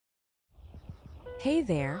Hey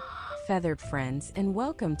there, feathered friends, and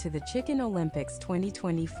welcome to the Chicken Olympics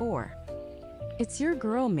 2024. It's your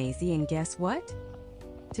girl Maisie, and guess what?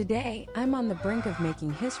 Today, I'm on the brink of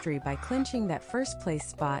making history by clinching that first place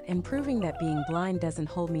spot and proving that being blind doesn't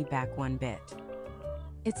hold me back one bit.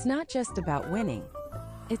 It's not just about winning.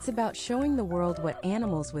 It's about showing the world what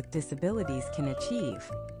animals with disabilities can achieve.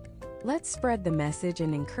 Let's spread the message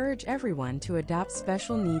and encourage everyone to adopt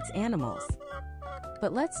special needs animals.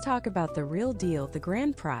 But let's talk about the real deal, the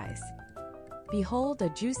grand prize. Behold, a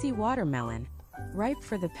juicy watermelon, ripe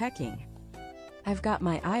for the pecking. I've got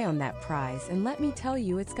my eye on that prize, and let me tell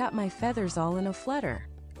you, it's got my feathers all in a flutter.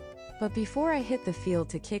 But before I hit the field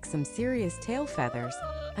to kick some serious tail feathers,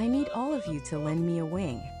 I need all of you to lend me a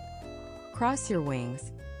wing. Cross your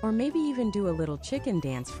wings, or maybe even do a little chicken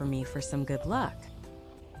dance for me for some good luck.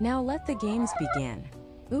 Now let the games begin.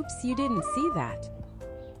 Oops, you didn't see that.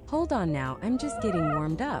 Hold on now, I'm just getting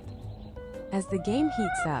warmed up. As the game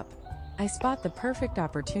heats up, I spot the perfect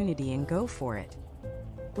opportunity and go for it.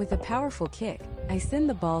 With a powerful kick, I send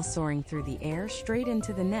the ball soaring through the air straight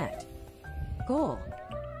into the net. Goal!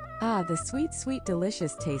 Ah, the sweet, sweet,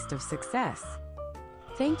 delicious taste of success.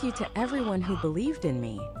 Thank you to everyone who believed in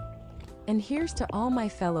me. And here's to all my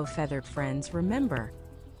fellow feathered friends, remember,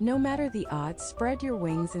 no matter the odds, spread your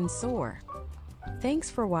wings and soar. Thanks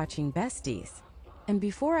for watching, besties. And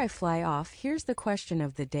before I fly off, here's the question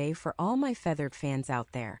of the day for all my feathered fans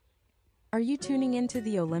out there. Are you tuning into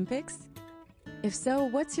the Olympics? If so,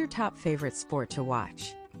 what's your top favorite sport to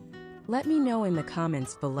watch? Let me know in the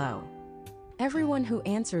comments below. Everyone who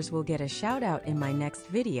answers will get a shout out in my next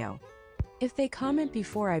video, if they comment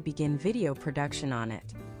before I begin video production on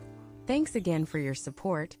it. Thanks again for your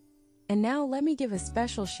support. And now let me give a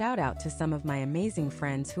special shout out to some of my amazing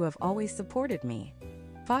friends who have always supported me.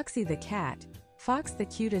 Foxy the cat, Fox the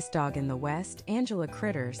cutest dog in the West, Angela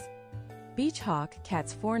Critters, Beach Hawk,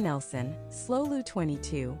 Cats 4 Nelson, Slowlou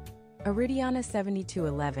 22, Iridiana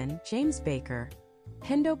 7211, James Baker,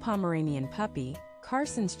 Hendo Pomeranian Puppy,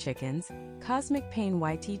 Carson's Chickens, Cosmic Pain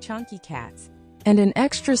YT Chunky Cats, and an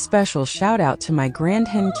extra special shout out to my grand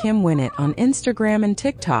hen Kim Winnett on Instagram and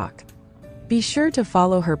TikTok. Be sure to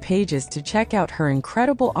follow her pages to check out her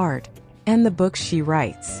incredible art and the books she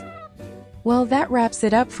writes. Well, that wraps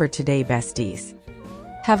it up for today, besties.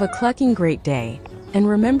 Have a clucking great day, and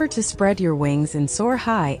remember to spread your wings and soar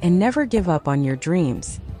high and never give up on your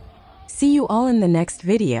dreams. See you all in the next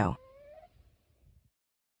video.